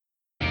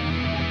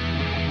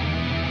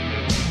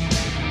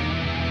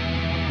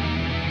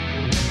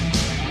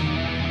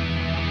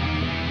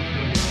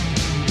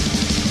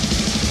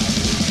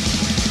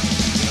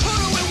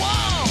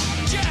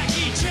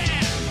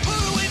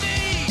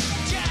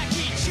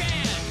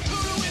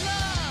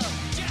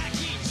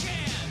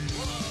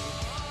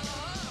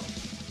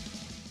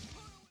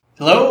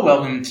Hello,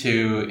 welcome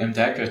to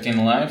MTech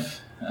 15 Life.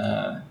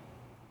 I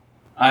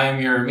am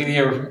your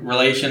media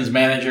relations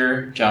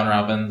manager, John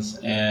Robbins,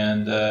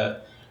 and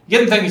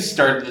getting things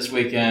started this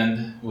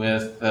weekend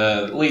with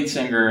the lead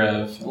singer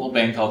of a little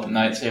band called the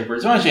Night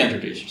Sabers. Why don't you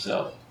introduce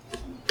yourself?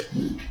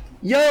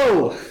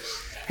 Yo!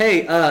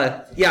 Hey,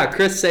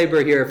 Chris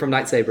Saber here from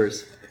Night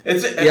Sabers.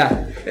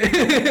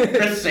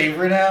 Chris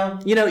Saber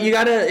now? You know,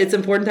 it's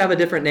important to have a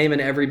different name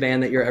in every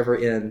band that you're ever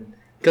in.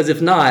 Because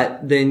if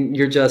not, then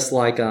you're just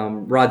like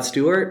Rod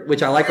Stewart,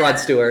 which I like Rod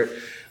Stewart.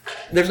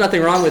 There's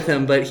nothing wrong with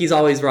him, but he's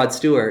always Rod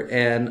Stewart.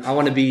 And I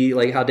want to be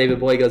like how David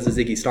Bowie goes to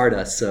Ziggy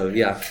Stardust, so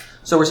yeah.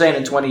 So we're saying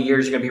in 20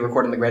 years you're going to be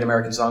recording the Great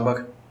American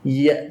Songbook?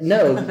 Yeah,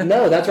 no,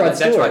 that's Rod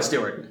Stewart. That's Rod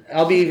Stewart.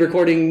 I'll be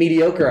recording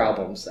mediocre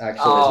albums,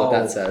 actually, is what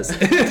that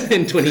says,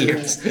 in 20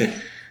 years.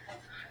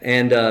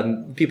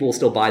 And people will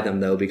still buy them,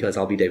 though, because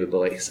I'll be David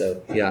Bowie,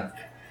 so yeah.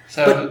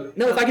 But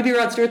no, if I could be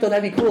Rod Stewart, though,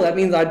 that'd be cool. That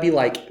means I'd be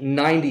like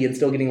 90 and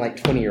still getting like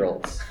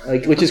 20-year-olds,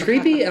 which is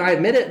creepy, and I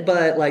admit it,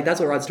 but like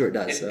that's what Rod Stewart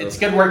does. So. It's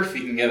good work if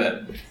you can get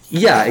it.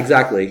 Yeah,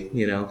 exactly.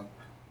 You know,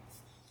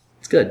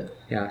 it's good.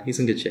 Yeah,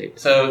 he's in good shape.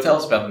 So tell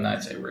us about the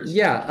Night Sabers.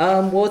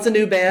 Yeah, well, it's a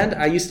new band.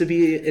 I used to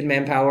be in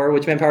Manpower,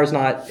 which Manpower's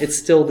not. It's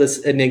still this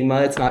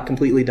enigma. It's not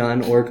completely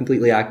done or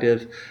completely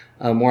active.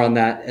 More on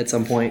that at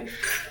some point.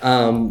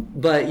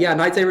 But yeah,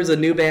 Night Sabers is a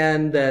new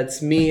band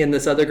that's me and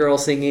this other girl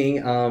singing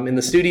in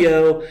the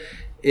studio.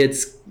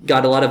 It's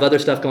got a lot of other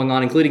stuff going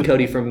on, including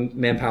Cody from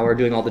Manpower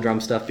doing all the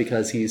drum stuff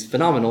because he's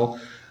phenomenal.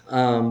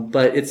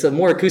 But it's a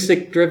more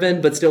acoustic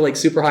driven, but still like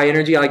super high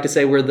energy. I like to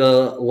say we're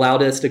the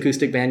loudest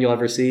acoustic band you'll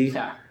ever see.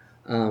 Yeah.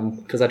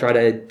 Because I try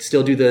to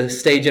still do the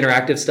stage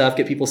interactive stuff,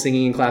 get people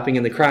singing and clapping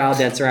in the crowd,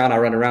 dance around. I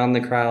run around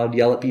the crowd,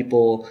 yell at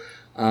people.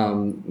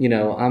 You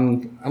know,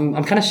 I'm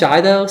kind of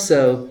shy though,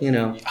 so you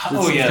know, it's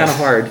kind of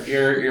hard.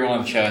 You're one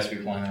of the shyest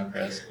people I know,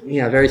 Chris.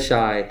 Yeah, very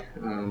shy.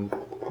 I'm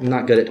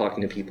not good at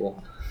talking to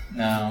people.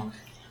 No.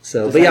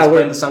 So, but yeah,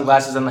 wearing the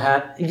sunglasses and the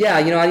hat. Yeah,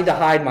 you know, I need to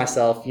hide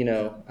myself. You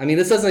know, I mean,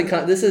 this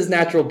is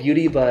natural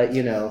beauty, but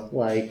you know,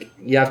 like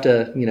you have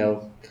to, you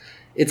know,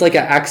 it's like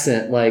an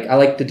accent. Like I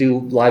like to do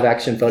live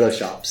action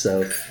Photoshop.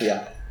 So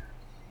yeah.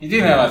 You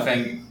do know, I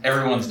think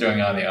everyone's doing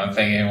audio. I don't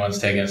think anyone's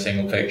taking a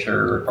single picture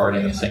or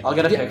recording a single. I'll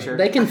get a picture.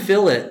 They can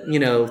feel it, you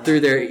know,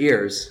 through their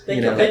ears. They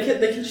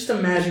can just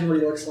imagine what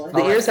he looks like.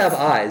 The ears have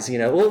eyes, you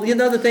know. Well, you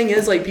know, the thing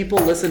is, like, people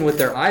listen with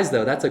their eyes,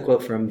 though. That's a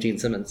quote from Gene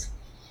Simmons.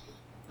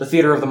 The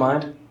theater of the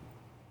mind?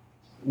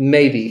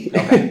 Maybe.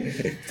 Okay.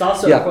 It's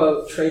also a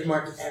quote,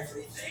 trademark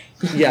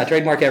everything. Yeah,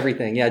 trademark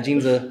everything. Yeah,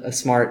 Gene's a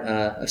smart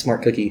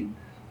cookie.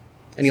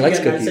 And he likes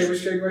cookies. Night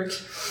Sabers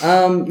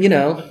trademark? You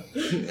know.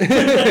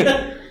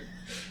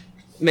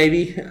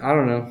 Maybe. I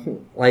don't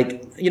know.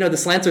 Like, you know, the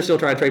Slants are still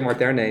trying to trademark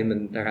their name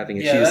and they're having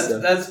issues. Yeah,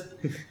 that's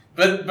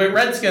but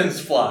Redskins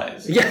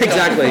flies. Yeah,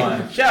 exactly.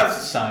 Shout out to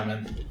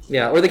Simon.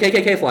 Yeah, or the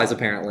KKK flies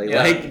apparently.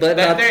 Yeah. Like, but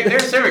they're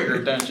a civic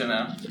group, don't you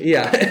know?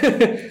 Yeah,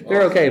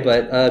 they're okay,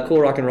 but a cool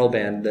rock and roll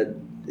band that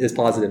is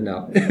positive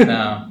now.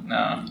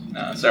 No.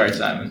 Sorry,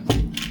 Simon.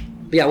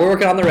 Yeah, we're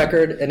working on the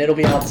record, and it'll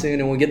be out soon.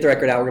 And when we get the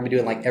record out, we're gonna be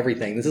doing like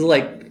everything. This is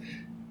like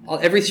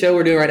every show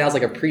we're doing right now is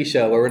like a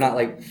pre-show where we're not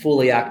like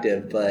fully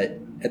active, but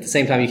at the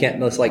same time, you can't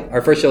miss, like,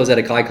 our first show was at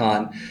a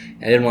KaiCon,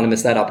 and I didn't want to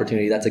miss that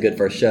opportunity. That's a good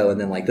first show.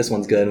 And then, like, this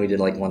one's good, and we did,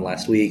 like, one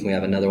last week, and we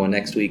have another one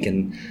next week.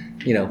 And,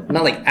 you know,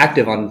 not, like,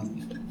 active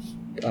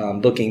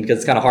on booking, because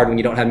it's kind of hard when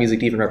you don't have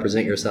music to even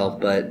represent yourself.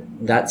 But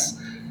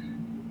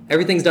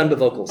everything's done but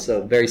vocals,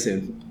 so very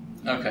soon.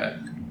 Okay.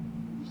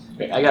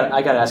 I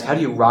gotta ask, how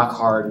do you rock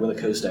hard with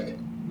acoustic?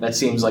 That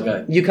seems like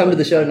You come to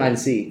the show tonight and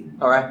see.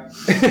 All right.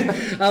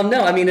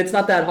 No, I mean, it's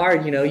not that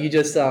hard, you know. You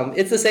just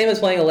it's the same as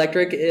playing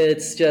electric.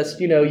 It's just,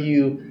 you know,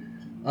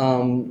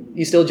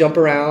 you still jump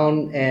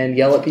around and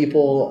yell at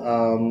people.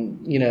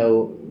 You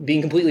know, being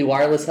completely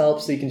wireless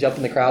helps, so you can jump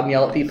in the crowd and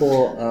yell at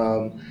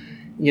people.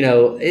 You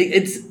know,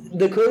 it's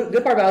the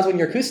good part about it is when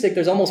you're acoustic,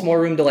 there's almost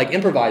more room to like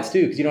improvise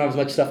too, because you don't have as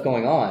much stuff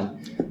going on.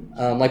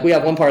 Like we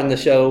have one part in the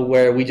show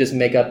where we just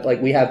make up,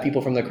 like we have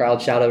people from the crowd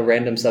shout a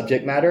random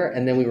subject matter,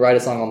 and then we write a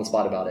song on the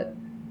spot about it.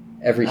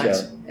 Every show.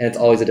 And it's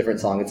always a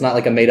different song. It's not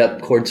like a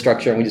made-up chord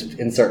structure and we just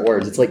insert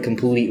words. It's like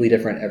completely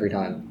different every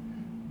time.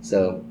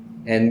 So,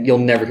 and you'll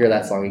never hear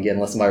that song again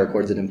unless somebody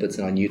records it and puts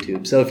it on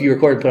YouTube. So if you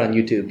record and put it on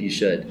YouTube, you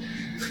should,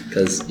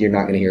 because you're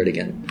not going to hear it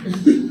again.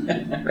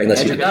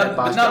 Unless but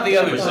not the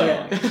other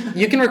song.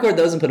 You can record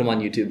those and put them on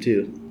YouTube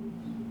too.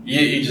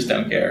 You just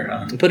don't care,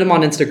 huh? Put them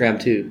on Instagram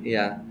too,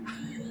 yeah.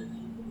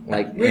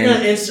 Like we're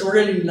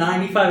gonna do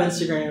 95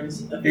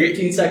 Instagrams,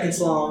 15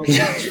 seconds long.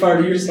 Each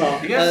part of your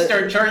song. You gotta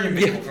start charging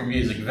people for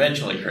music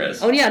eventually,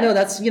 Chris. Oh yeah, no,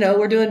 that's, you know,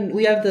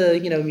 we have the,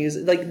 you know,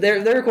 music, like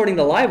they're recording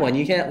the live one.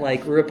 You can't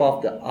like rip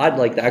off the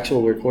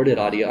actual recorded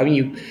audio. I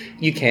mean,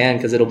 you can,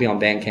 because it'll be on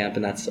Bandcamp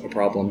and that's a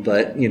problem.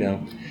 But you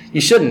know,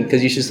 you shouldn't,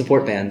 because you should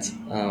support bands.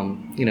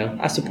 You know,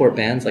 I support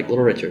bands like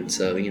Little Richard,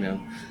 so you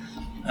know.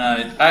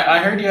 I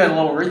heard you had a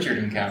Little Richard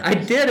encounter. I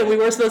did, and we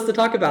were supposed to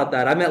talk about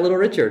that. I met Little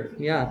Richard,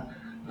 yeah.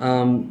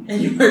 And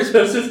you were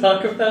supposed to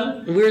talk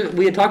about it?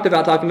 We had talked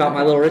about talking about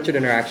my Little Richard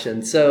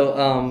interaction. So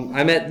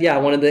I met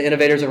one of the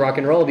innovators of rock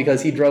and roll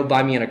because he drove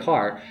by me in a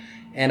car,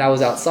 and I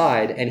was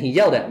outside, and he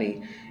yelled at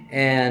me,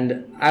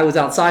 and I was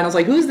outside, and I was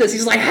like, "Who's this?"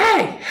 He's like,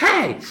 "Hey!"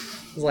 I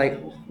was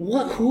like,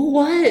 "What? Who?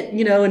 What?"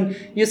 You know, and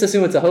you just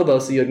assume it's a hobo,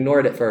 so you ignore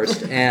it at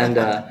first, and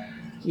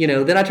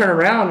then I turn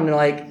around and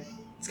like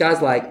this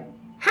guy's like,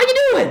 "How you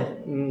doing?"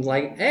 And I was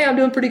like, "Hey, I'm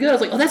doing pretty good." I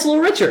was like, "Oh, that's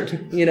Little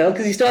Richard,"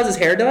 because he still has his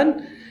hair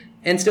done.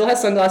 And still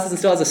has sunglasses and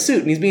still has a suit,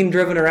 and he's being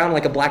driven around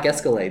like a black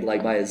Escalade,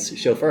 like by his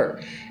chauffeur.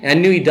 And I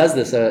knew he does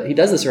this. He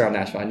does this around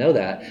Nashville. I know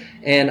that.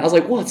 And I was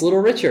like, "Well, it's Little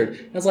Richard."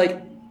 And I was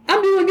like,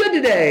 "I'm doing good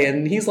today."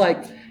 And he's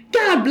like,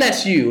 "God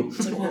bless you." I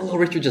was like, "Well, Little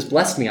Richard just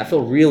blessed me. I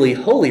feel really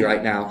holy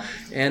right now."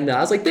 And I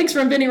was like, "Thanks for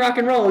inventing rock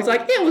and roll." He's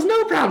like, "It was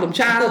no problem,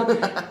 child."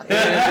 and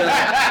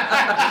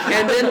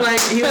then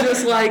like he was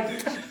just like,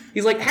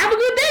 he's like, "Have a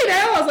good day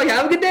now." I was like,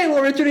 "Have a good day,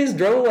 Little Richard." He just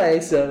drove away.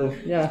 So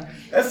yeah.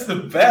 That's the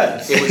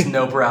best. It was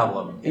no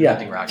problem.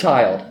 Inventing rock and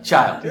roll.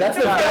 Child. That's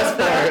the best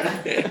part.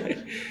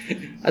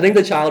 I think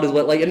the child is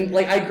what I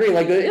agree.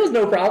 Like it was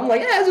no problem.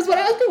 Like it's just what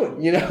I was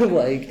doing.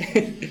 Like.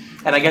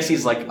 And I guess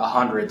he's like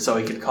 100, so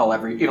he could call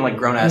even like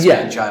grown ass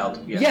man child.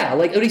 Yeah.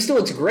 Like he still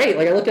looks great.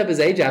 Like I looked up his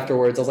age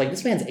afterwards. I was like,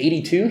 this man's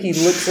 82. He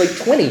looks like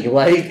 20.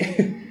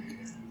 Like.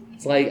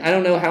 It's like, I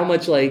don't know how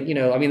much, I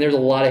mean, there's a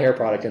lot of hair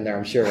product in there,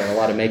 I'm sure, and a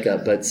lot of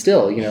makeup, but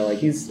still,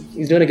 he's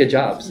doing a good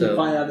job. So you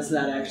find out it's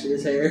not actually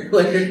his hair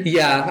later.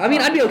 Yeah, I mean,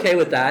 I'd be okay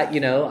with that,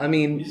 I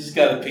mean. You just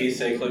got a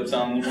PSA clips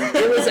on him.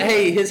 It was,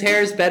 hey, his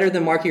hair's better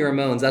than Marky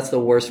Ramone's. That's the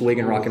worst wig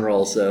in rock and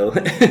roll, so.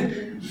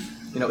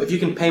 If you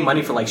can pay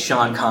money for,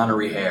 Sean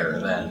Connery hair,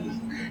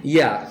 then.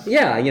 Yeah,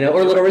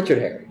 or Little Richard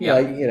hair. Yeah.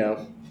 It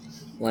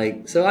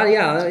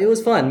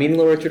was fun. Meeting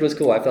Little Richard was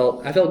cool. I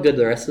felt good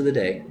the rest of the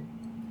day.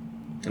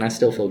 And I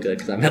still feel good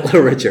because I met Little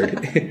Richard.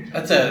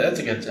 That's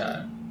a good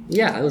time.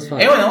 Yeah, it was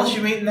fun. Anyone else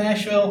you meet in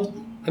Nashville?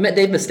 I met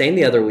Dave Mustaine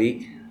the other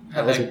week.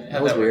 That was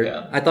weird.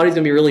 I thought he was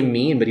gonna be really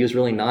mean, but he was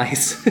really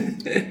nice.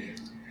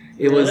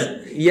 He was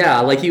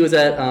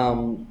at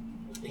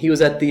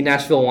the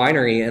Nashville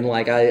winery, and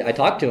I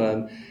talked to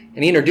him,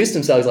 and he introduced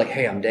himself. He's like,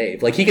 "Hey, I'm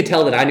Dave." Like he could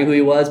tell that I knew who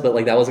he was, but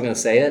that wasn't gonna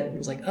say it. He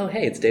was like, "Oh,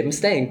 hey, it's Dave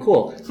Mustaine.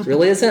 Cool. It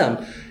really is him."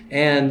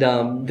 And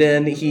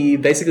then he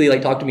basically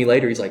talked to me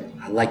later. He's like,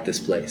 "I like this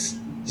place.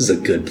 This is a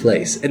good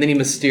place." And then he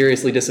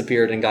mysteriously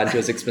disappeared and got into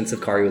his expensive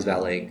car he was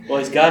valeting. Well,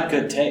 he's got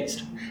good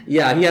taste.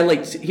 Yeah, he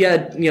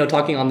had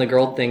talking on the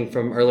girl thing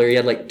from earlier, he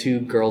had 2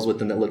 girls with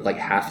him that looked like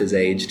half his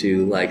age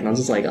too. And I was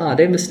just like,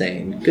 Dave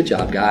Mustaine, good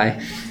job, guy.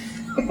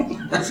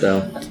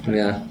 So,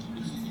 yeah.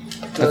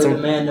 The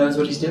man knows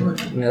what he's doing.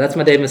 Yeah, that's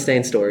my Dave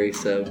Mustaine story.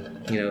 So,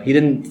 he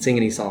didn't sing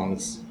any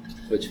songs,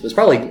 which was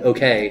probably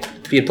okay.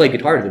 If he had played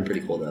guitar, it'd been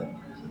pretty cool though.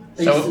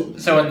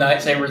 So when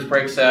Night Sabers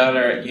breaks out,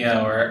 or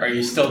are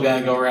you still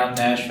gonna go around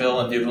Nashville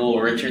and do the Little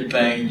Richard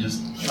thing,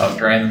 just talk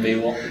to random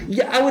people?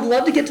 Yeah, I would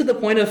love to get to the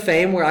point of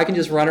fame where I can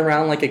just run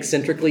around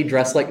eccentrically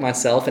dressed like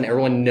myself, and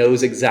everyone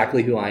knows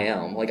exactly who I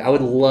am. I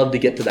would love to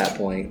get to that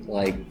point.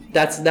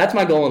 That's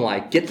my goal in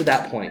life. Get to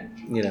that point.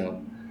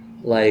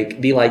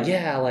 Be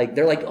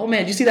they're like, "Oh man,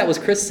 did you see that was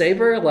Chris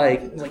Saber?"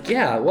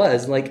 Yeah, it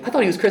was. I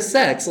thought he was Chris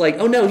Sex.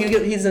 Oh no,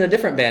 he's in a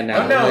different band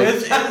now. Oh no,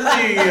 it's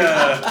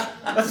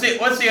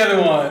what's the other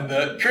one?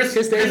 The Chris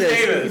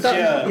Davis.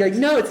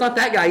 No, it's not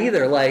that guy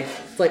either.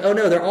 Oh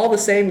no, they're all the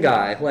same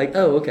guy.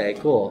 Oh okay,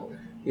 cool,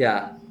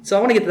 yeah. So I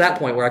want to get to that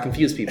point where I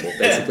confuse people.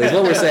 Basically, is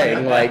what we're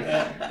saying.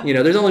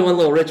 There's only one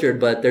Little Richard,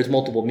 but there's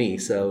multiple me.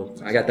 So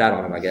I got that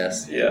on him, I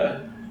guess. Yeah.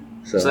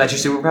 So that's your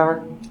superpower?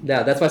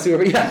 Yeah, that's my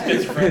superpower. Yeah.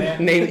 Schizophrenia?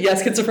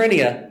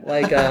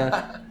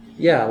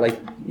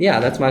 Schizophrenia.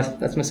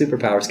 That's my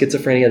superpower.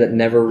 Schizophrenia that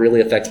never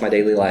really affects my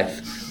daily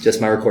life. Just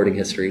my recording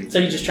history. So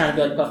you're just trying to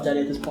be like Puff Daddy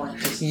at this point?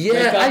 Just wake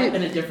up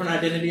in a different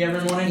identity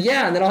every morning?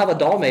 Yeah, and then I'll have a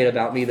doll made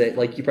about me that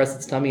you press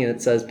its tummy and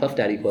it says Puff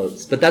Daddy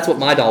quotes. But that's what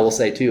my doll will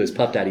say too, is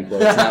Puff Daddy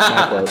quotes, not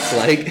my quotes.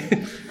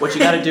 What you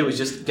gotta do is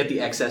just get the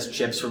excess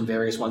chips from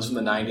various ones from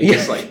the 90s.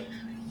 Yeah.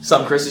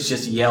 Some Chris's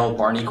just yell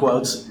Barney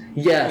quotes.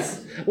 Yes.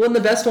 Well, and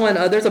the best one,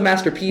 there's a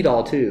Master P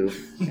doll too,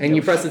 and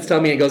you press its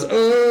tummy and it goes,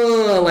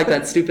 "Oh," like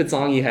that stupid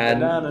song you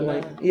had.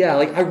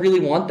 I really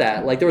want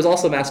that. There was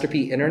also Master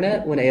P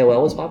Internet when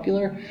AOL was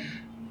popular.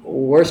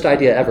 Worst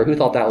idea ever. Who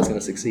thought that was going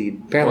to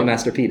succeed? Apparently,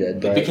 Master P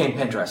did. But... It became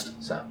Pinterest.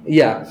 So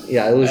yeah,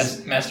 it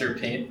was Master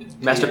P.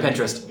 Master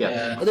Pinterest.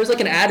 Yeah. There's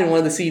an ad in one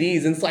of the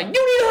CDs, and it's "You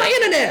need my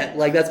internet."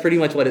 That's pretty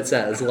much what it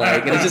says.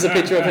 And it's just a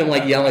picture of him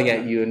yelling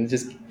at you, and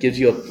just gives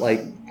you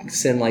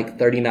send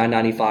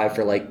 $39.95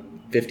 for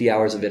 50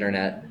 hours of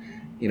internet.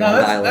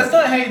 That's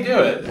not how you do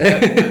it.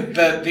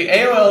 The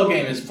AOL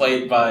game is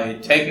played by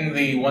taking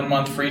the 1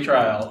 month free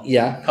trial,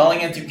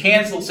 calling in to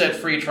cancel said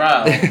free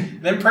trial,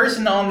 then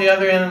person on the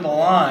other end of the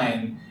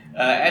line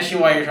asks you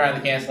why you're trying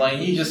to cancel,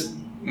 and you just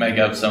make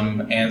up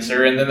some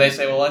answer, and then they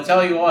say, "Well, I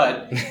tell you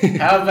what,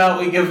 how about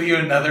we give you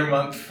another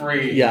month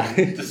free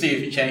to see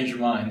if you change your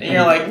mind?" And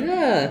you're like,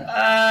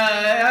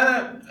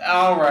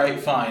 all right,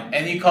 fine.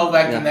 And you call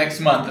back the next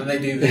month, and they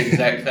do the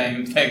exact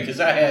same thing, because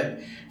I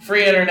had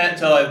free internet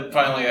until I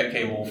finally got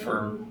cable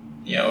for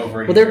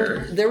over a Well,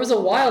 year. there was a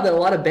while that a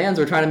lot of bands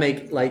were trying to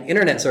make like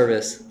internet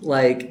service,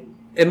 like,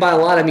 and by a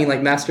lot I mean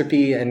like Master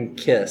P and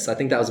Kiss. I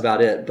think that was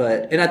about it.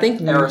 And I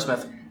think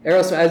Aerosmith. I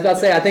was about to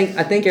say I think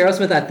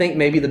Aerosmith. I think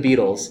maybe the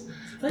Beatles.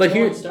 But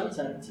Rolling Stones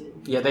had it too.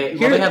 Yeah, they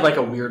had like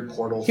a weird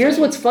portal. Here's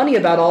thing. what's funny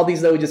about all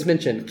these that we just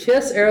mentioned: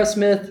 Kiss,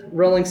 Aerosmith,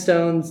 Rolling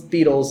Stones,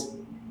 Beatles,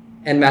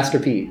 and Master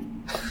P.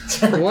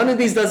 One of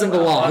these doesn't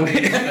belong.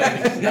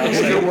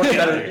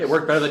 It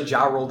worked better than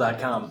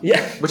JaRule.com.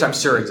 Yeah. Which I'm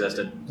sure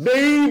existed.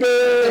 Baby!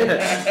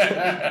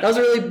 That was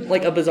really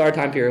like a bizarre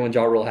time period when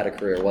Ja Rule had a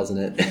career, wasn't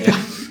it?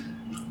 Yeah.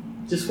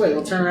 Just wait,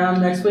 we'll turn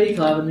around next week.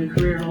 He'll have a new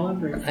career all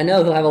over again. I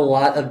know he'll have a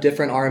lot of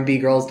different R&B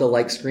girls to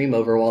like scream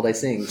over while they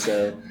sing.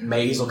 So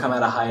Maze will come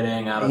out of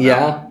hiding. I don't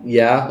know.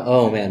 yeah.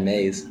 Oh man,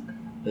 Maze.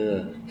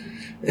 Ugh.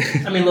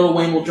 I mean, Lil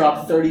Wayne will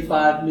drop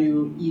 35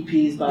 new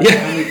EPs by the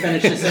time we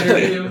finish this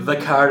interview. The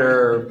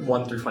Carter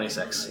 1 through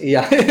 26.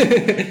 Yeah,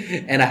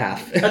 and a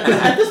half.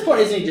 At this point,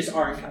 isn't he just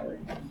R. Kelly?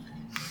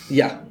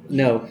 Yeah,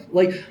 no,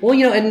 like, well,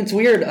 and it's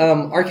weird.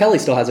 R. Kelly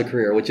still has a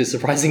career, which is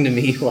surprising to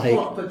me. Like,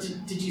 Well, but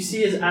did you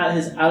see his out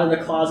of the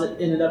closet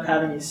ended up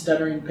having a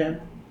stuttering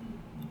pimp?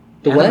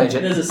 the Yeah, what?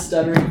 midget. There's a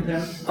stuttering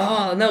pimp.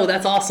 Oh no,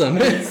 that's awesome.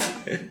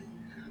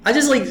 I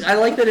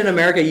like that in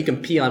America you can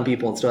pee on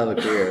people and still have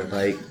a career.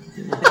 Like,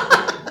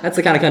 that's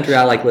the kind of country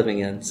I like living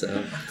in.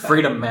 So,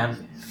 Freedom, man.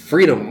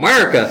 freedom,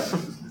 America.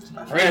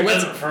 Freedom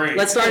let's- isn't free.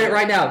 Let's start it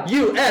right now.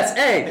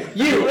 USA,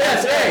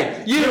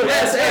 USA,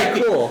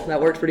 USA. Cool. That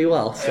worked pretty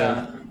well.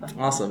 So,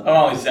 awesome. I'm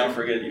always down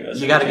for a good US.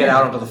 You got to get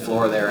out onto the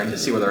floor there and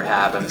just see what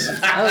happens.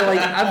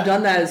 I've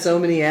done that at so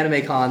many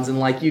anime cons, and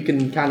like you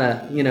can kind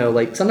of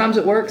like sometimes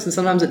it works and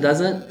sometimes it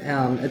doesn't.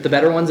 At the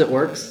better ones, it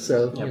works.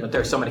 So Yeah, but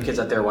there's so many kids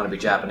out there who want to be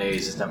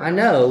Japanese. It's never. I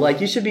know,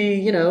 like you should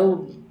be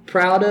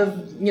proud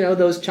of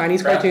those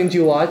Chinese cartoons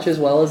you watch as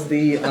well as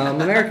the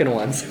American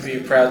ones. Be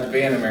proud to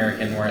be an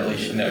American, where at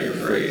least you know you're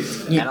free.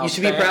 You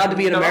should be proud to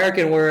be an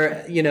American where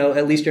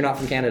at least you're not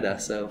from Canada.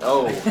 So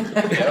Oh,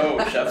 Yo,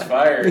 shots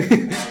fired.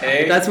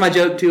 Hey, that's my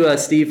joke to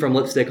Steve from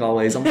Lipstick.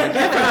 Always, I'm like,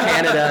 you're from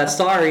Canada.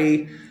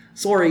 Sorry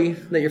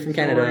that you're from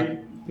Canada.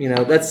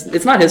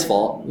 It's not his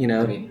fault. I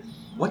mean,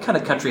 what kind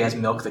of country has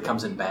milk that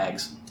comes in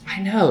bags?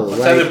 I know. what's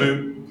like- that a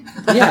boot?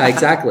 Yeah,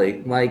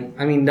 exactly. Like,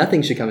 I mean,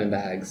 nothing should come in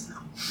bags.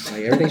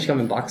 Like, everything should come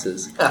in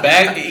boxes.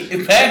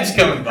 Bags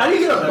coming. How do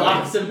you get a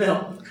box of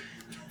milk?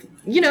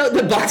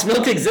 The box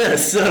milk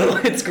exists, so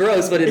it's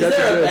gross, but it Is does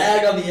there a exist.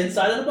 bag on the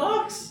inside of the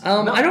box?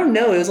 I don't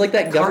know. It was like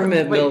that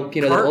government milk,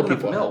 that old carton of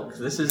people. milk.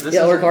 This is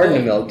Yeah, or a carton of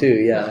thing. milk too.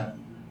 Yeah,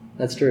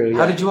 that's true.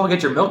 How Yeah. did you all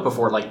get your milk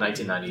before like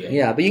 1998?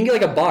 Yeah, but you can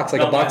get like a box,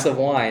 like a Milk box man. of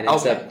wine, Okay.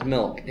 except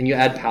milk, and you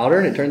add powder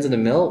and it turns into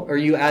milk, or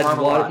you add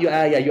Marmalade.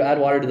 water. You add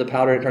water to the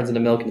powder and it turns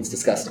into milk, and it's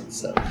disgusting.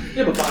 So,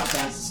 Yeah, but box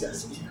sounds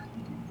disgusting.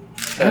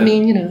 I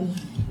mean,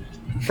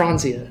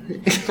 Franzia.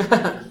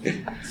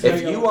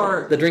 If you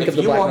are The drink of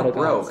the black metal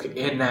broke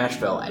in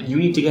Nashville and you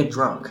need to get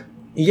drunk,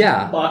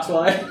 Yeah. Box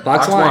wine. Box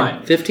Box wine.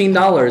 wine.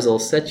 $15 will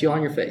set you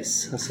on your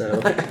face. So,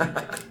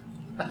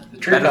 The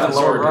truth Better than on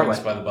Lower sword Broadway. drinks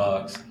by the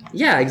box.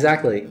 yeah,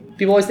 exactly.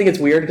 People always think it's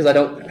weird because I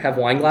don't have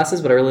wine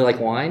glasses, but I really like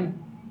wine.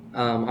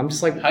 I'm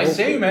just like, I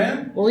see,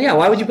 man. well, yeah.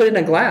 Why would you put it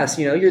in a glass?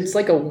 It's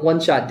like a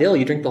one-shot deal.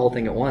 You drink the whole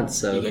thing at once.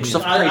 So, You get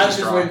yourself I crazy was just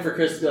strong. waiting for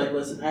Chris to be like,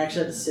 listen, I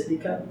actually have a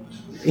sippy cup.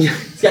 Yeah.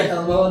 It's got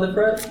Elmo on the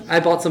front. I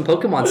bought some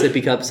Pokemon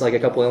sippy cups like a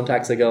couple of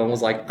tax ago and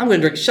was like, I'm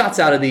going to drink shots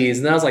out of these.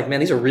 And then I was like,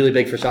 man, these are really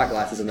big for shot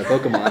glasses and they're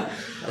Pokemon.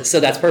 So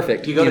that's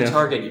perfect. You go to know.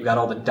 Target, you've got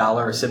all the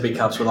dollar sippy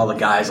cups with all the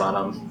guys on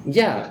them.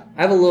 Yeah,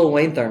 I have a Lil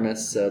Wayne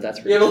thermos, so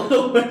that's You have a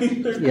little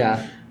Wayne.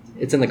 yeah.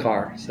 It's in the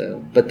car,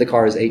 but the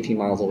car is 18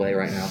 miles away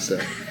right now, so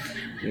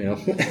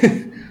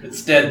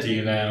It's dead to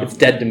you now. it's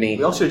dead to me.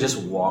 We all should have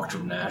just walked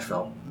from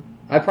Nashville.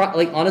 I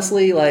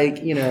honestly,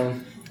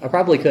 I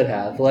probably could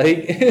have,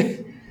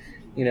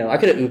 I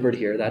could have Ubered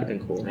here. That'd have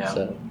been cool. Yeah.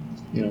 So,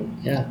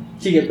 yeah.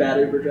 To get bad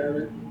Uber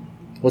driver.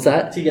 What's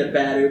that? To get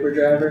bad Uber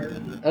driver.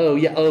 Oh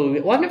yeah. Oh,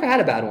 well, I've never had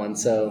a bad one,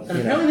 so And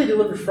apparently they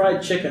deliver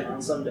fried chicken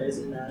on some days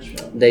in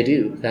Nashville. they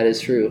do. That is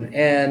true.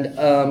 And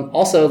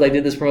also, they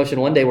did this promotion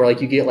one day where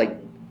you get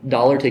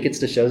dollar tickets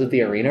to shows at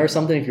the arena or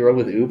something if you rode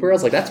with Uber. I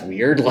was like, that's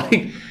weird.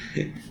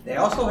 They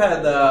also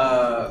had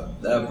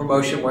the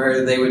promotion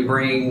where they would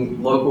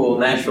bring local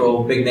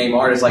Nashville big name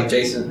artists like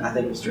Jason. I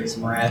think it was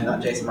Jason Mraz,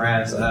 not Jason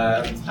Mraz.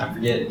 I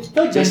forget. I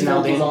feel like Jason Jason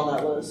Aldean was Aldean. on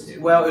that list.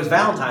 Well, it was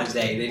Valentine's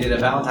Day. They did a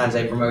Valentine's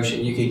Day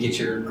promotion. You could get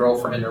your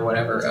girlfriend or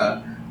whatever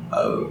a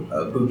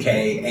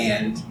bouquet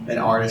and an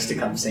artist to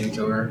come sing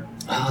to her.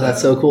 Oh,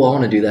 that's so cool. I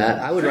want to do that.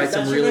 I would write some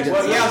That's really your good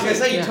next Well, yeah, I was gonna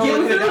say you Yeah.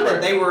 totally could have done Yeah.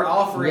 that. They were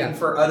offering Yeah.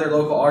 for other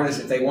local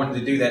artists if they wanted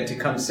to do that to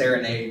come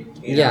serenade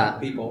Yeah.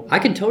 people. I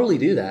could totally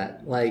do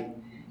that.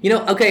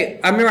 Okay,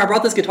 I remember I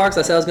brought this guitar because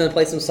I said I was going to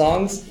play some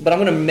songs, but I'm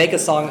going to make a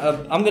song.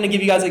 I'm going to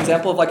give you guys an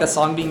example of a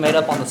song being made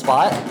up on the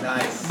spot,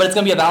 Nice. but it's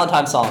going to be a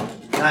Valentine's song.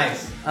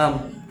 Nice.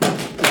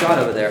 Got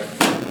over there.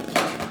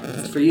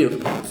 It's for you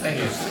Thank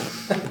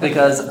you.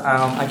 because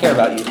I care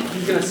about you.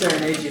 He's gonna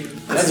serenade you.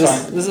 That's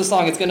this fine. is a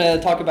song. It's going to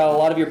talk about a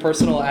lot of your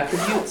personal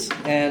attributes,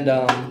 and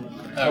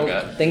Oh,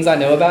 God. Things I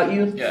know about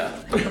you. Yeah.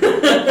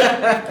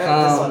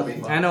 ought to be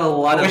fun. I know a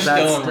lot I of wish that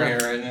Dylan stuff. were here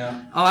right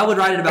now. Oh, I would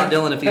write it about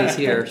Dylan if he was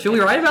here. Should we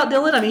write about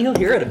Dylan? I mean, he'll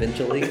hear it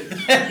eventually. I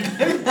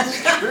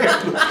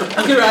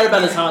could write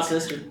about his hot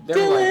sister.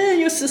 Dylan,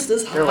 your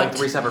sister's hot. They're like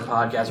 3 separate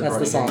podcasts. That's the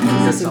recording song.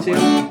 it. Listen to.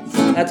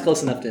 That's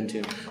close enough to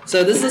Intune.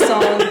 So this is a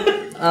song.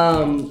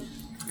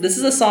 This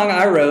is a song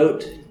I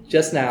wrote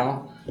just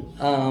now.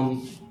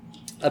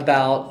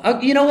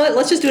 About you know what?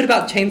 Let's just do it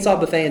about Chainsaw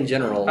Buffet in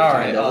general. All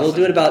right, kinda. awesome. We'll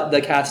do it about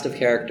the cast of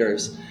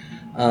characters.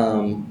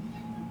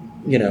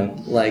 You know,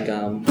 like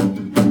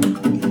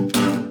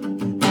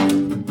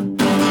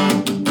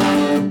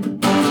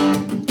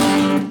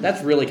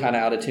that's really kind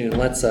of out of tune.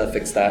 Let's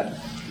fix that.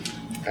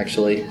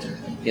 Actually,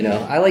 you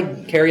know, I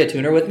like carry a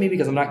tuner with me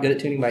because I'm not good at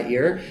tuning my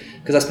ear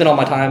because I spend all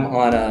my time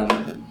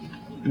on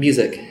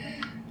music,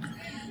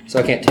 so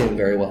I can't tune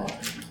very well.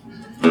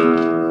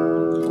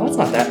 Oh, it's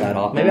not that bad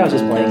off. Maybe I was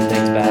just playing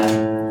things bad.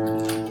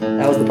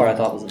 That was the part I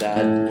thought was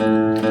bad.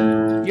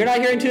 You're not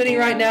hearing tuning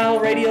right now,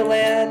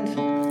 Radioland.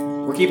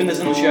 We're keeping this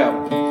in the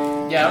show.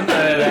 Yeah, I'm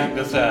not editing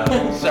this out.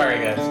 Sorry,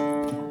 guys.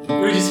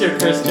 We just hear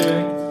Chris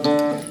tuning.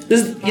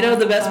 This, you know,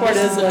 the best part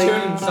This is is a like,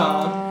 tuning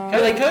song.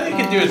 Cody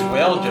could do his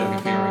whale joke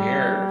if he were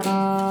here.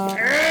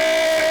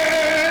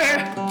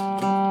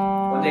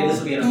 One day this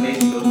will be an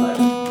amazing bootleg.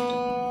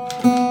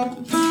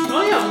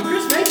 Oh yeah, when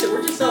Chris makes it,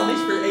 we're just selling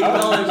these for $8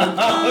 a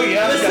pop. Oh,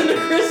 yeah. Listen to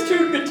Chris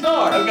tune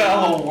guitar. I've got a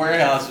whole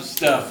warehouse of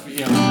stuff,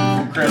 you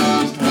know, Chris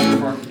just waiting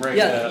for him to break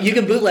yeah, out. you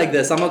can bootleg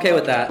this. I'm okay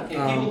with that. If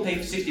people pay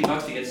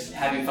 $60 to get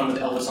having fun with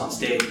Elvis on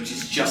stage, which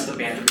is just the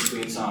banter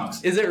between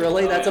songs. Is it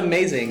really? That's yeah.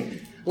 amazing.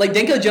 Like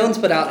Denko Jones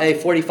put out a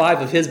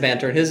 45 of his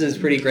banter, and his is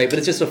pretty great, but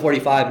it's just a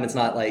 45 and it's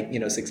not like, you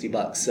know,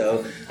 $60.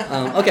 So,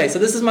 okay, so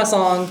this is my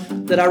song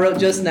that I wrote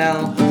just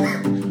now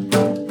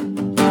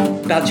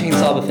about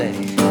Chainsaw Buffet.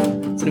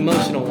 It's an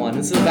emotional one.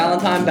 This is a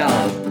Valentine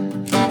ballad.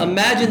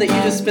 Imagine that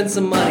you just spent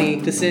some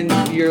money to send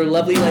your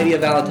lovely lady a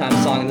Valentine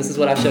song, and this is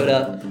what I showed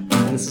up,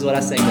 and this is what I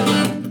sang to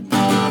them.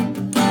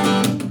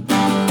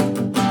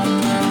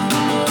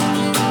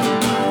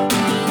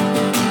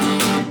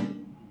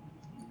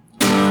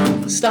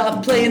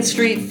 Stop playing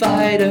Street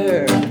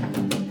Fighter.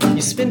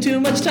 You spend too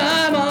much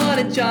time on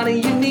it, Johnny.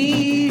 You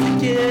need to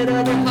get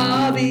other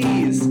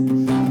hobbies.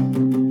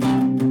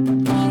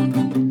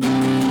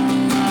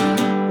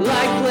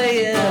 Like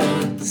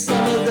playing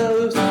some of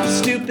those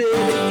stupid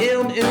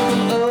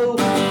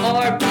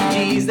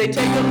MMORPGs. They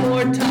take up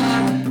more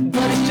time,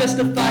 but it's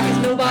justified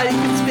because nobody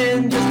can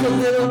spend just a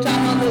little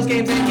time on those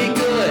games and get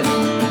good.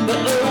 But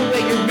oh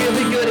wait, you're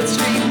really good at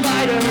Street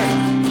Fighter.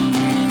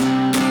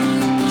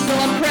 So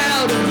I'm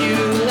proud of you,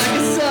 like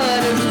a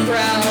son is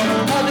proud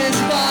of his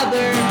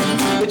father,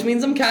 which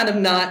means I'm kind of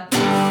not.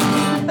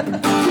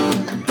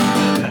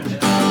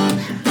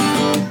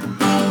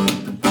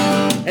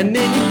 And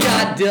then you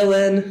got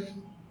Dylan.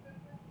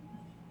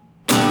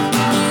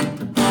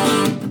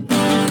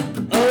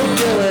 Oh,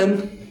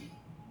 Dylan.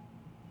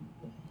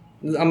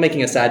 I'm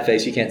making a sad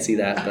face, you can't see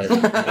that, but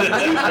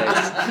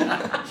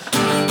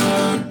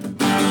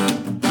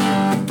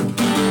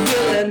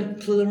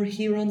Dylan,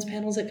 he runs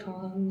panels at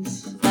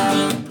cons.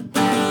 I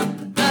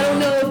don't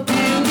know if he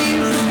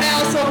leaves his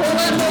house a whole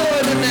lot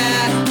more than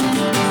that.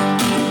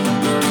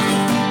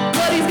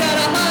 But he's got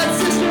a hot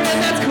sister and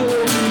that's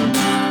cool.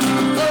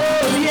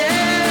 Oh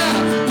yeah,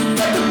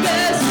 but the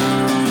best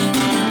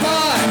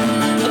part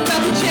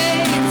about the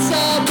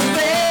Chainsaw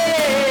Buffet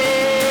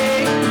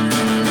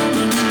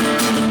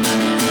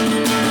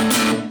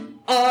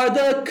are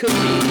the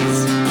cookies.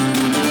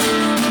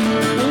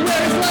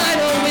 Where's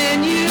Lionel when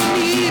you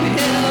need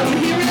him?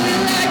 He really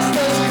likes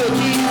those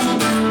cookies.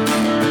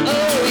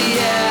 Oh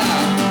yeah.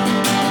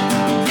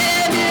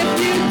 And if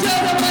you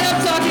don't know what I'm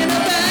talking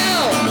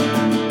about,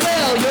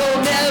 well,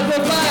 you'll never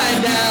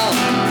find out.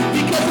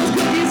 Because those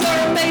cookies are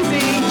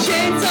amazing.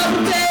 Chainsaw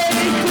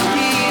Buffet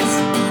cookies.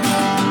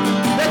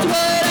 That's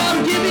what I'm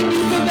giving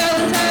you for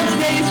Valentine's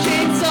Day's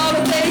Chainsaw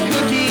Buffet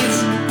cookies.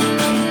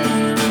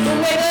 But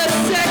wait a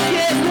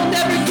second, you'll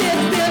never get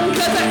them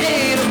because I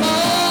ate them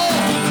all.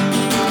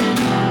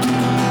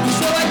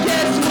 So I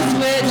guess we'll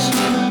switch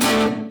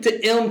to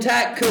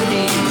ILMTAC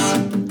cookies.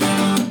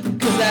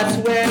 Cause that's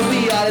where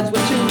we are, that's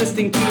what you're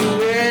listening to.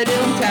 We're at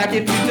ILMTAC.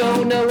 If you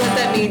don't know what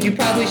that means, you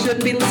probably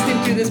shouldn't be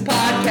listening to this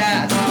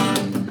podcast.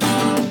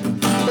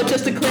 But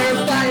just to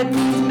clarify, it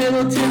means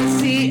Middle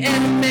Tennessee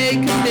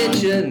Anime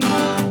Convention.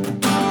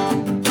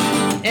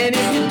 And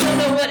if you don't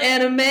know what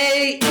anime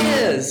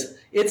is,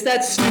 it's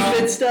that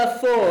stupid stuff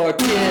for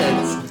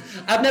kids.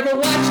 I've never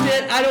watched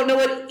it. I don't know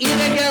what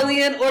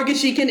Evangelion or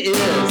Gashiken is.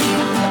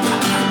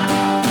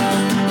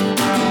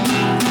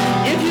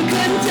 If you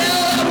couldn't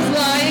tell, I was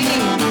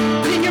lying.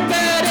 Then you're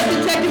bad at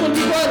detecting when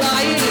people are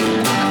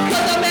lying.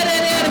 Cause I'm at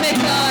an anime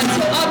con,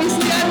 so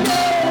obviously I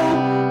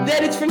know that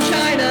it's from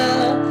China.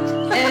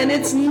 And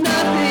it's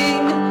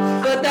nothing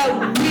but that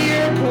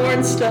weird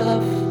porn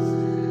stuff.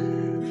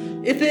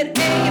 If it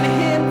ain't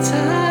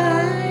hentai,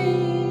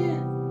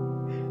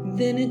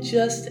 then it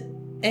just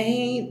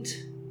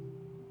ain't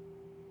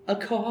a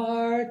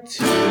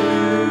cartoon.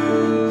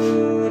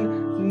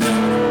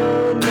 No.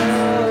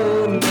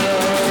 no, no.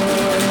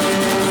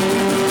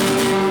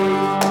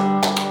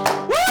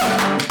 Woo!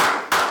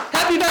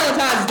 Happy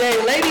Valentine's Day,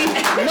 lady.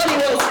 Money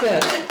well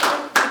spent.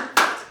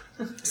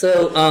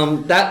 So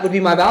that would be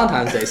my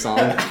Valentine's Day song.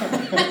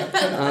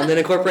 That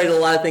incorporated a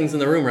lot of things in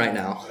the room right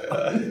now.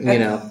 You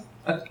know.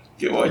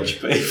 Get what you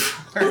pay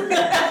for.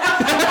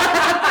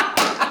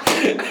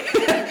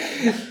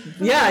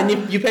 Yeah,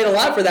 and you paid a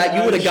lot for that.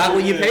 You would have got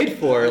what you paid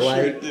for.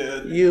 Like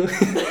you.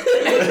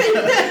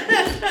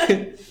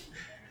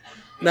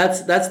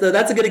 That's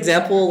a good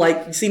example.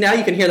 Like, see, now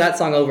you can hear that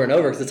song over and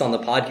over because it's on the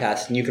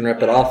podcast, and you can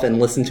rip it off and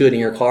listen to it in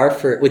your car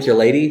with your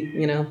lady.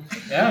 You know.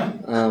 Yeah.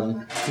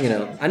 You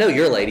know, I know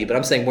your lady, but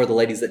I'm saying more the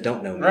ladies that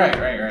don't know me.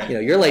 Right. You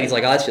know, your lady's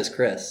like, oh, that's just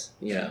Chris.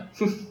 You know,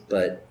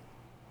 but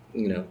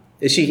you know,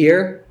 is she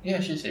here? Yeah,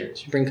 she's here.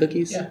 She bring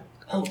cookies? Yeah.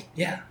 Oh,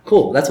 yeah.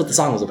 Cool. That's what the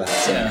song was about.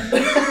 So,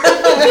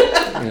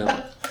 Yeah. you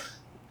know,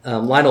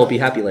 Lionel will be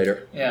happy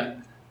later. Yeah.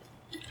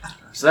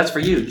 So that's for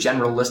you,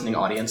 general listening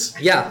audience.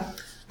 Yeah.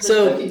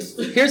 So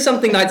here's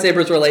something Night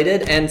Sabers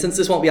related, and since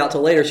this won't be out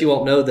till later, she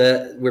won't know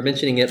that we're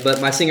mentioning it.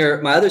 But my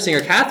other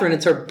singer, Catherine,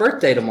 it's her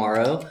birthday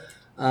tomorrow,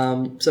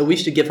 so we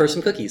should give her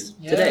some cookies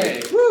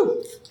today. Yay.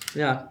 Woo!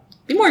 Yeah.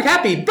 Be more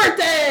happy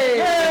birthday!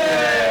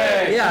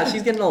 Yay! Yeah,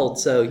 she's getting old,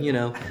 so you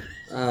know.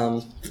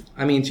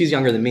 I mean, she's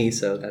younger than me,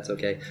 so that's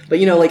okay. But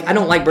you know, like I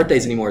don't like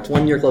birthdays anymore. It's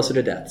 1 year closer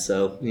to death,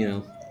 so you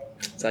know,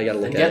 that's how you got to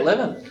look And at get it.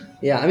 living.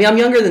 Yeah, I mean, I'm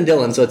younger than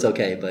Dylan, so it's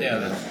okay. But Yeah,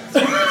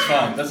 that's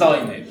fine. That's all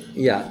you need.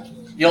 yeah.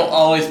 You'll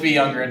always be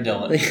younger than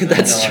Dylan.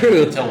 That's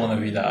true. Until one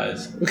of you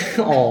dies.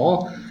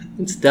 Aw,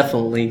 it's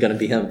definitely gonna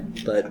be him.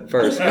 But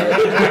first,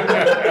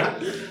 I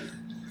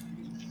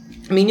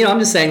mean, you know, I'm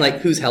just saying, like,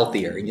 who's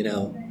healthier? You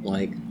know,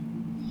 like,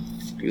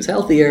 who's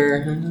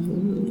healthier?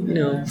 You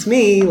know, it's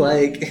me.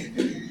 Like,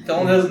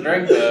 Dylan doesn't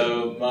drink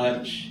though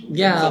much.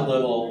 Yeah. It's a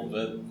little,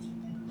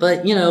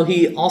 but you know,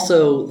 he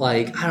also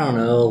like, I don't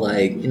know,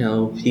 like, you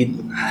know,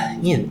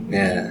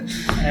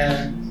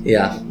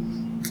 yeah.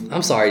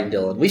 I'm sorry,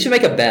 Dylan. We should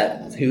make a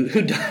bet who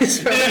dies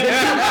first.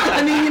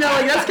 I mean, you know,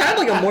 like that's kind of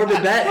like a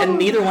morbid bet, and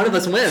neither one of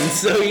us wins.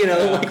 So you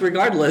know, like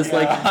regardless,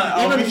 like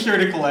I'll even be sure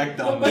to collect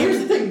them. But here's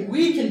the thing: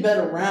 we can bet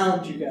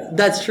around you guys.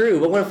 that's true.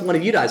 But what if one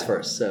of you dies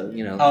first? So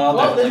you know, I'll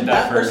Well, definitely then die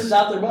that first. person's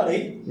out there,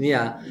 buddy.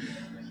 yeah.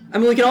 I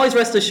mean, we can always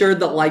rest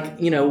assured that, like,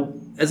 you know,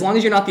 as long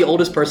as you're not the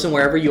oldest person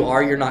wherever you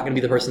are, you're not going to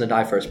be the person to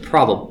die first.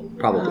 Probably.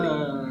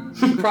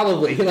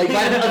 Probably, like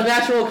of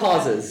natural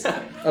causes.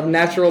 Of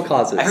natural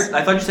causes.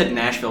 I thought you said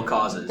Nashville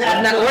causes.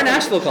 Or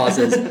Nashville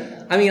causes.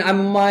 I mean, I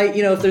might,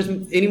 you know, if there's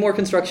any more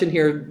construction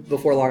here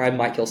before long, I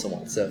might kill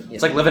someone. So yeah.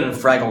 It's like living in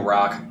Fraggle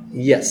Rock.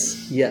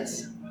 Yes.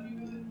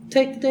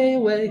 Take the day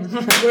away,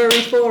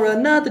 worry for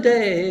another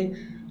day.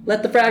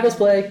 Let the Fraggles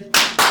play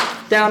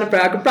down in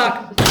Fraggle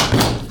Rock.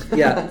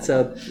 Yeah,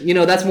 so you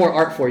know that's more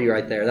art for you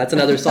right there. That's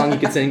another song you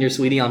could sing your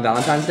sweetie on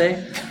Valentine's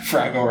Day.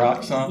 Fraggle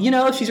Rock song. You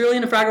know, if she's really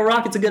into Fraggle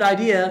Rock, it's a good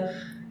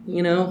idea.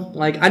 You know,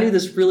 like I knew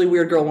this really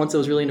weird girl once that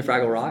was really into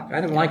Fraggle Rock.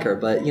 I didn't like her,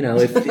 but you know,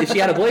 if she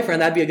had a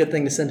boyfriend, that'd be a good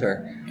thing to send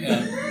her.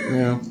 Yeah. You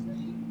know,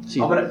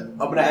 I'm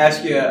gonna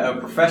ask you a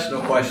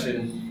professional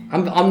question.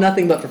 I'm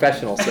nothing but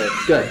professional, so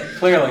good.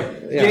 Clearly.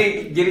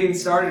 Yeah. Getting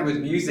started with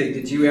music,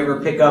 did you ever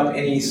pick up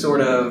any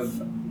sort of?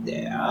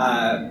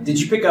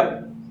 Did you pick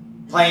up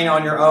playing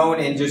on your own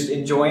and just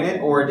enjoying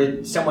it, or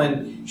did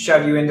someone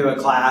shove you into a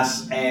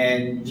class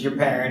and your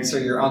parents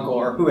or your uncle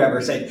or whoever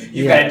said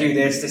you've got to do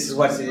this? This is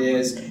what it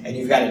is, and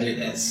you've got to do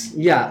this.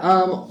 Yeah.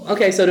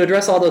 Okay. So to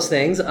address all those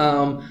things,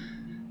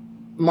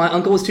 my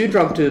uncle was too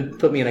drunk to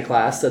put me in a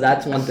class, so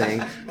that's one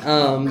thing.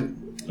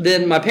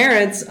 Then my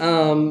parents,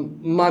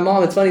 my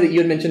mom. It's funny that you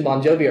had mentioned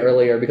Bon Jovi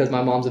earlier because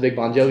my mom's a big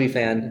Bon Jovi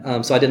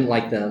fan, so I didn't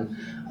like them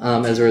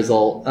as a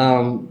result.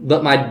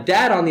 But my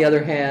dad, on the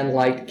other hand,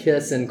 liked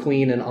Kiss and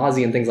Queen and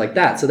Ozzy and things like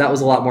that. So that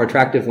was a lot more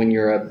attractive when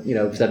you're a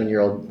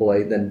 7-year-old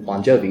boy than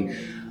Bon Jovi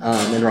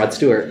and Rod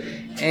Stewart.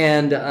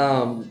 And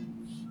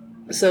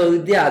so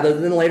yeah,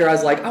 then later I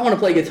was like, I want to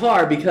play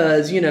guitar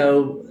because you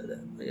know.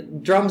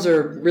 Drums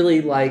are really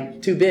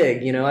like too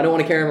big, you know. I don't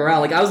want to carry them around.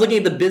 Like I was looking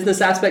at the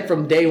business aspect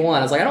from day one.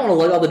 I was like, I don't want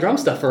to lug all the drum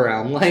stuff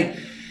around, like,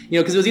 you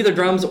know, because it was either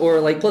drums or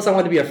like. Plus, I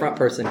wanted to be a front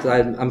person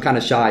because I'm kind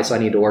of shy, so I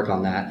need to work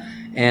on that.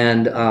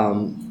 And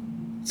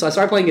so I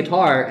started playing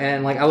guitar,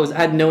 and like I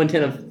had no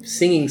intent of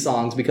singing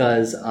songs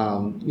because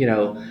you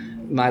know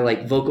my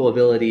like vocal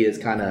ability is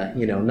kind of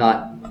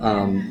not.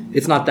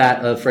 It's not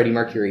that of Freddie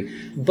Mercury,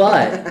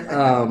 but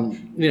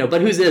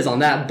but whose is on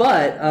that?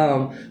 But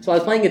so I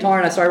was playing guitar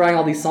and I started writing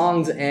all these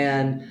songs,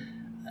 and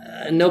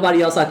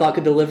nobody else I thought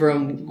could deliver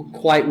them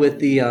quite with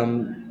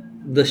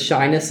the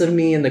shyness of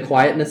me and the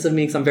quietness of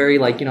me. Because I'm very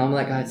like I'm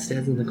that guy that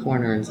stands in the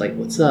corner and is like,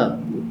 "What's up,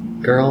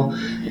 girl?"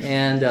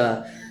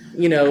 And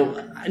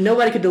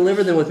nobody could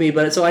deliver them with me.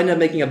 But so I ended up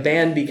making a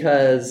band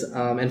because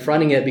and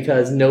fronting it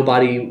because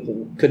nobody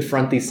could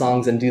front these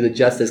songs and do the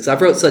justice. Because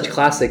I've wrote such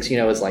classics,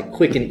 as like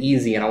Quick and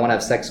Easy and I Want to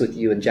Have Sex with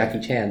You and Jackie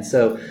Chan.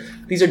 So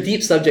these are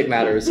deep subject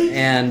matters,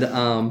 and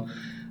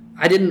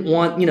I didn't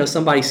want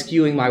somebody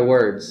skewing my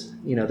words.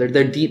 You know,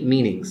 they're deep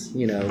meanings.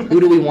 You know, who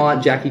do we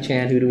want? Jackie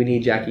Chan. Who do we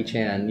need? Jackie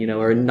Chan. You know,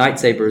 or Night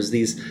Sabers,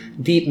 these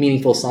deep,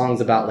 meaningful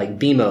songs about like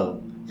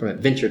BMO from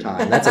Adventure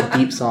Time. That's a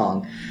deep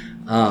song.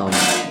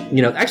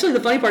 You know, actually, the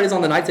funny part is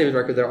on the Night Sabers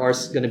record, there are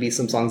going to be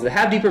some songs that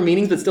have deeper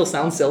meanings but still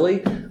sound silly.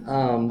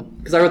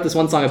 Because I wrote this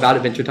one song about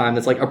Adventure Time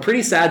that's like a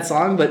pretty sad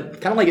song,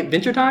 but kind of like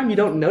Adventure Time, you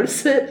don't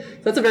notice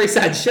it. That's a very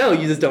sad show.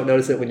 You just don't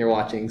notice it when you're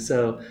watching.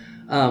 So,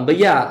 but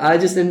yeah, I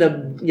just ended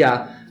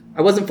up,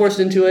 I wasn't forced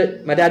into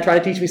it. My dad tried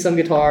to teach me some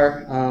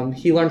guitar.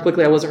 He learned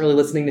quickly I wasn't really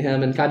listening to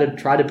him and kind of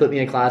tried to put me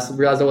in class.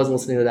 Realized I wasn't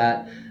listening to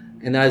that.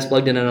 And then I just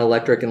plugged in an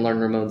electric and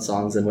learned Ramones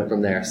songs and went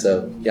from there.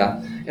 So,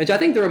 yeah. And I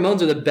think the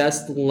Ramones are the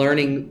best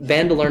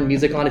band to learn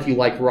music on if you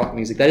like rock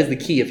music. That is the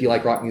key if you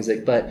like rock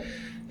music. But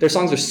their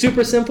songs are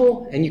super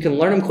simple, and you can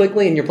learn them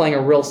quickly, and you're playing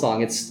a real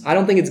song. I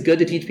don't think it's good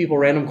to teach people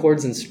random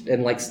chords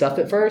and like stuff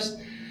at first.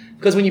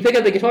 Because when you pick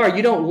up the guitar,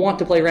 you don't want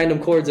to play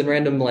random chords and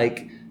random,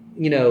 like,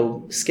 you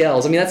know,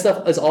 scales. I mean, that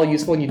stuff is all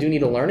useful, and you do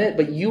need to learn it.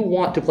 But you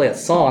want to play a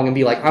song and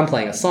be like, I'm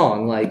playing a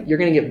song. Like, you're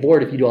going to get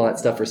bored if you do all that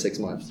stuff for 6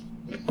 months.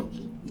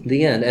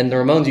 The end. And the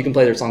Ramones, you can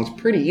play their songs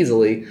pretty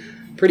easily,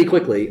 pretty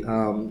quickly,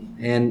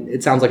 and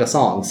it sounds like a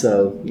song.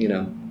 So, you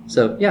know,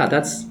 so yeah,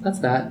 that's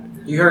that.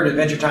 You heard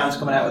Adventure Time's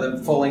coming out with a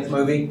full-length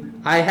movie?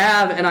 I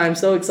have, and I'm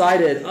so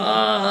excited.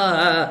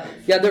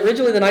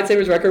 Originally the Night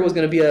Sabers record was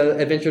going to be a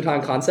Adventure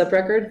Time concept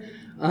record,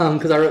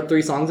 because I wrote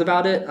 3 songs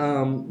about it,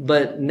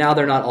 but now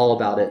they're not all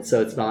about it,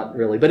 so it's not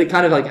really. But it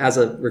kind of like has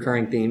a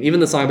recurring theme. Even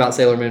the song about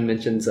Sailor Moon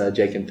mentions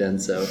Jake and Finn,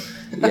 so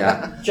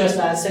yeah. Just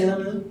as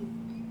Sailor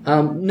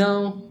Moon?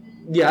 No.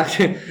 Yeah,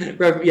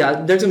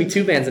 yeah. There's gonna be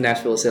 2 bands in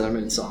Nashville with Sailor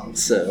Moon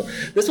songs. So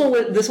this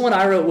one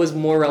I wrote was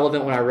more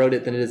relevant when I wrote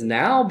it than it is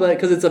now, but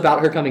because it's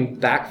about her coming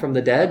back from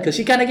the dead, because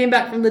she kind of came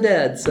back from the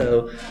dead.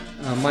 So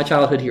my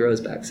childhood hero is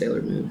back,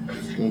 Sailor Moon.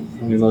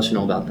 I'm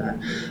emotional about that.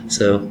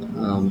 So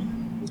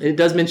it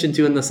does mention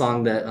too in the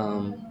song that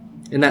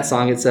in that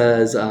song it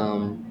says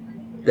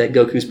that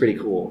Goku's pretty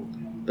cool,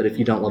 but if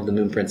you don't love the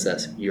Moon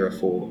Princess, you're a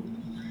fool.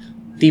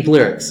 Deep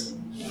lyrics,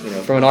 you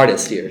know, from an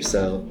artist here.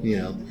 So you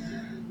know.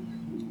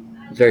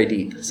 Very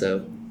deep.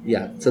 So,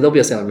 yeah. So there'll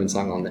be a Sailor Moon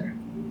song on there.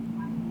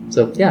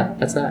 So, yeah,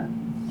 that's that.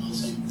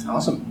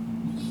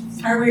 Awesome.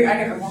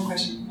 I got one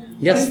question.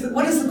 Yes.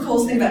 What is the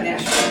coolest thing about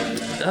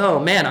Nashville? Oh,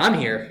 man, I'm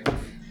here.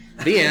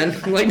 The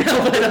end. Like,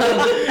 no,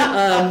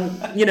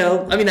 but, you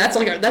know, I mean, that's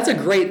a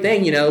great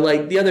thing, you know.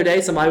 Like, the other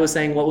day, somebody was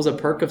saying what was a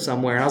perk of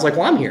somewhere, and I was like,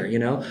 well, I'm here, you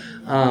know.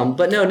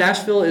 But, no,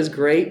 Nashville is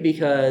great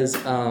because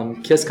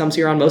KISS comes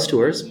here on most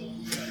tours.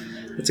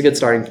 It's a good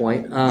starting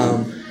point.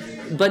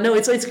 But no,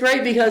 it's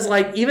great because,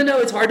 like, even though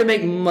it's hard to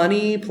make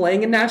money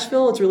playing in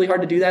Nashville, it's really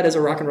hard to do that as a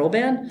rock and roll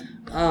band.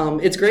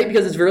 It's great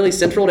because it's really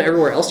central to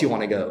everywhere else you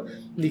want to go.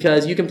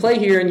 Because you can play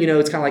here and, you know,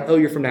 it's kind of like, oh,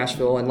 you're from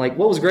Nashville. And, like,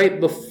 what was great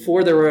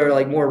before there were,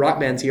 like, more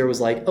rock bands here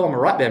was like, oh, I'm a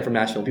rock band from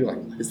Nashville. People are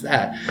like, what is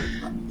that?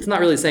 It's not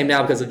really the same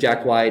now because of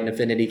Jack White and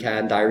Affinity Cat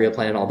and Diarrhea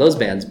playing all those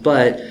bands.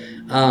 But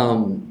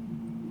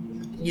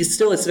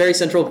it's very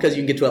central because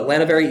you can get to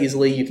Atlanta very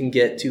easily. You can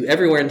get to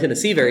everywhere in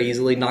Tennessee very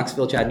easily,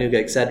 Knoxville, Chattanooga,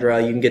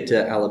 etc. You can get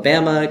to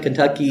Alabama,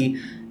 Kentucky,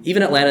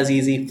 even Atlanta's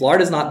easy.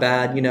 Florida's not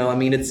bad, you know. I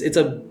mean, it's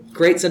a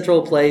great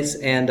central place,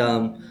 and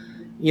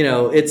you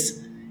know,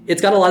 it's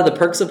got a lot of the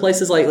perks of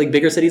places like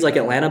bigger cities like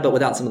Atlanta, but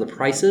without some of the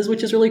prices,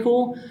 which is really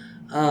cool.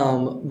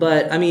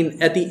 But I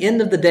mean, at the end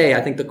of the day,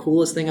 I think the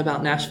coolest thing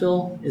about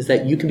Nashville is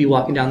that you can be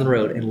walking down the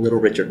road and Little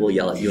Richard will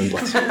yell at you and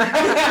bless you.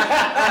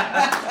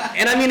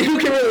 And I mean, who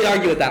can really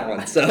argue with that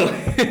one? So,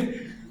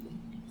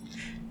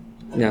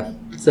 yeah.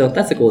 So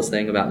that's the coolest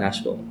thing about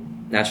Nashville.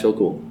 Nashville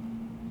cool.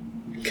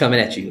 Coming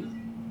at you.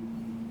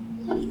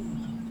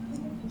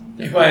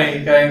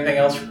 Anybody got anything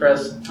else for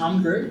Chris?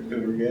 I'm great.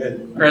 We're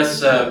good.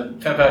 Chris,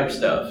 pimp out your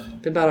stuff.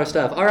 Pimp out our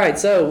stuff. All right,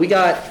 so we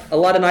got a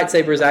lot of Night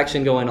Sabers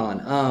action going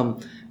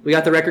on. We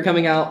got the record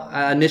coming out.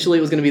 Initially,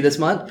 it was going to be this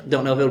month.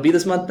 Don't know if it'll be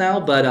this month now,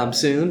 but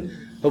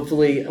soon.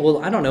 Hopefully,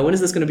 well, I don't know. When is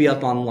this going to be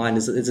up online?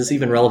 Is this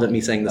even relevant, me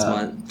saying this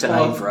month?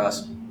 Tonight for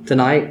us.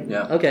 Tonight?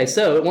 Yeah. Okay,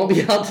 so it won't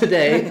be out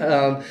today.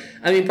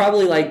 I mean,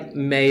 probably like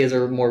May is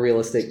a more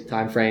realistic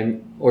time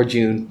frame, or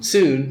June.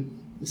 Soon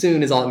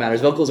is all that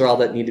matters. Vocals are all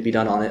that need to be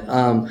done on it.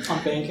 On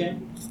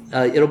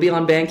Bandcamp? It'll be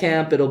on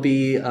Bandcamp. It'll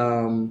be...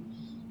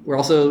 we're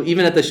also,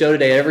 even at the show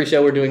today, every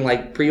show we're doing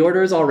like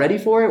pre-orders already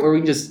for it, where we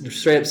can just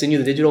straight up send you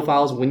the digital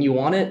files when you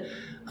want it.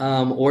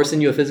 Or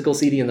send you a physical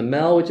CD in the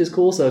mail, which is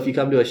cool. So if you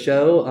come to a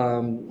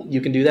show, you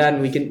can do that,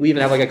 and we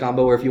even have like a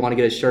combo where if you want to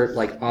get a shirt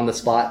like on the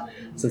spot,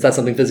 since that's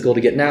something physical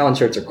to get now, and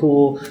shirts are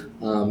cool.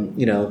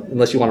 You know,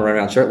 unless you want to run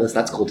around shirtless,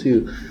 that's cool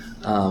too.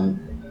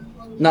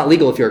 Not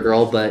legal if you're a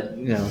girl, but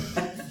you know,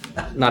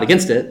 not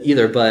against it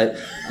either. But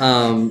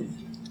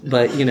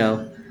you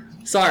know,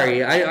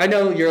 sorry, I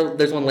know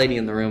there's one lady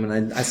in the room,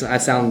 and I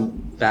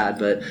sound bad,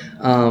 but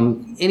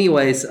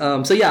anyways,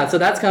 so yeah, so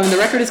that's coming. The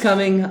record is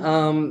coming.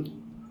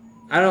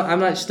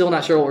 I'm still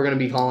not sure what we're going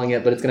to be calling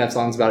it, but it's going to have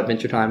songs about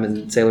Adventure Time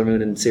and Sailor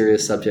Moon and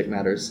serious subject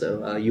matters.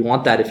 So you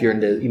want that if you're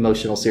into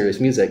emotional, serious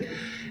music.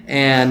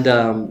 And,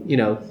 you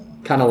know,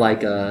 kind of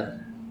like, I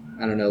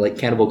don't know, like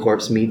Cannibal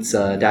Corpse meets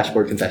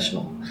Dashboard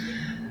Confessional.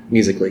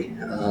 musically.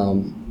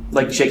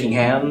 Like shaking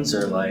hands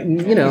or like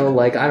You know,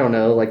 like I don't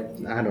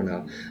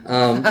know.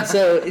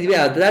 So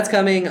yeah, that's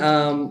coming.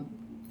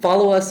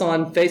 Follow us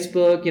on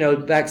Facebook, you know,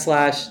 /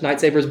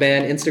 Night Sabers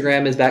Band.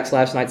 Instagram is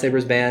 / Night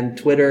Sabers Band.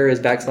 Twitter is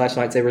 /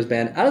 Night Sabers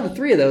Band. Out of the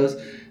three of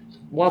those,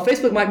 while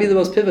Facebook might be the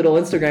most pivotal,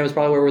 Instagram is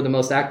probably where we're the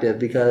most active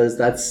because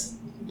that's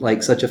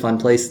like such a fun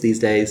place these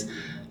days.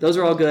 Those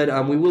are all good.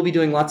 We will be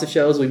doing lots of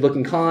shows. We'll be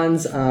booking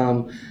cons.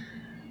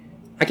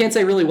 I can't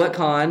say really what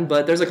con,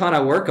 but there's a con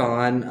I work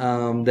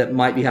on that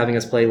might be having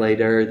us play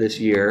later this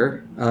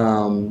year.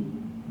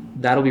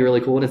 That'll be really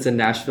cool, and it's in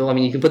Nashville. I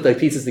mean, you can put the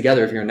pieces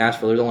together if you're in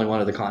Nashville. There's only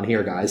one other con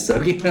here, guys,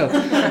 so, you know.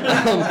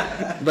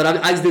 But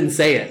I just didn't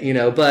say it, you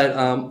know. But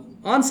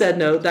on said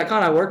note, that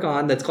con I work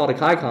on that's called a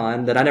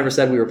KaiCon that I never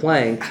said we were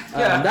playing,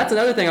 that's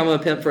another thing I'm going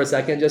to pimp for a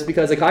second just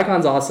because a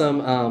KaiCon's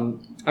awesome.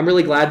 I'm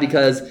really glad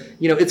because,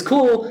 you know, it's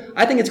cool.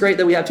 I think it's great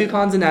that we have 2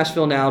 cons in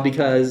Nashville now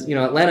because, you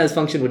know, Atlanta has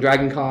functioned with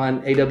Dragon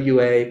Con,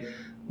 AWA,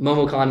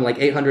 MomoCon, and like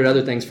 800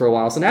 other things for a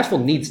while. So Nashville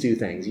needs 2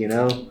 things, you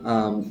know.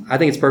 I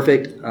think it's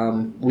perfect.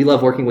 We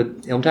love working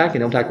with ILMTAC,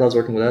 and ILMTAC loves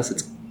working with us.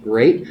 It's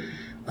great.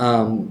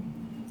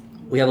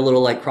 We have a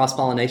little like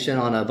cross-pollination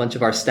on a bunch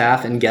of our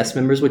staff and guest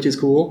members, which is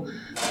cool.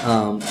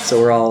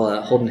 So we're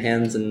all holding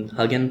hands and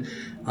hugging.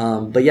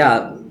 But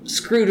yeah,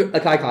 screw a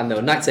KaiCon though,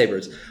 Night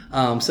Sabers.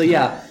 So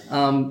yeah,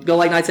 go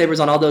like Night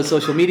Sabers on all those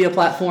social media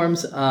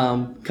platforms.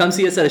 Come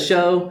see us at a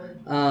show.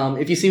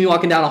 If you see me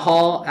walking down a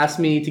hall, ask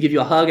me to give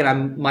you a hug, and I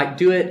might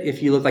do it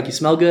if you look like you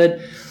smell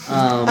good.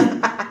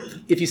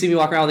 If you see me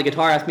walk around with a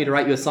guitar, ask me to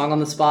write you a song on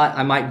the spot.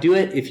 I might do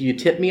it. If you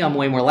tip me, I'm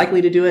way more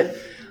likely to do it.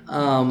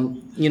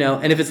 You know,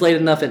 and if it's late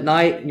enough at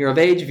night and you're of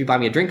age, if you buy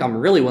me a drink, I'm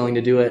really willing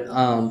to do it.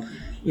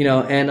 You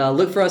know, and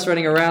look for us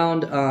running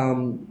around.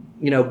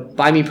 You know,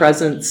 buy me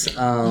presents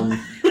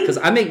because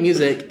I make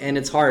music and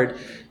it's hard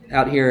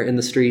out here in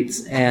the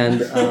streets, and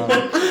you know,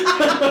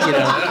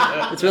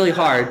 it's really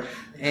hard.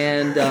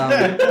 And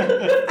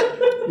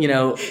you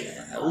know,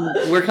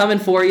 we're coming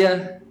for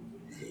you.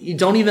 You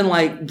don't even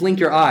like blink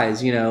your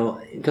eyes, you know,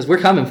 because we're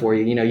coming for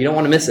you. You know, you don't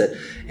want to miss it.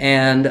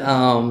 And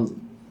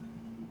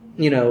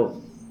you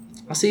know,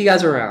 I'll see you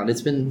guys around.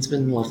 It's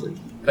been lovely.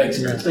 Thanks.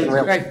 Yeah.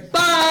 All right,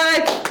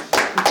 bye.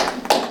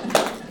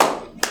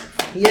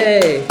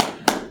 Yay.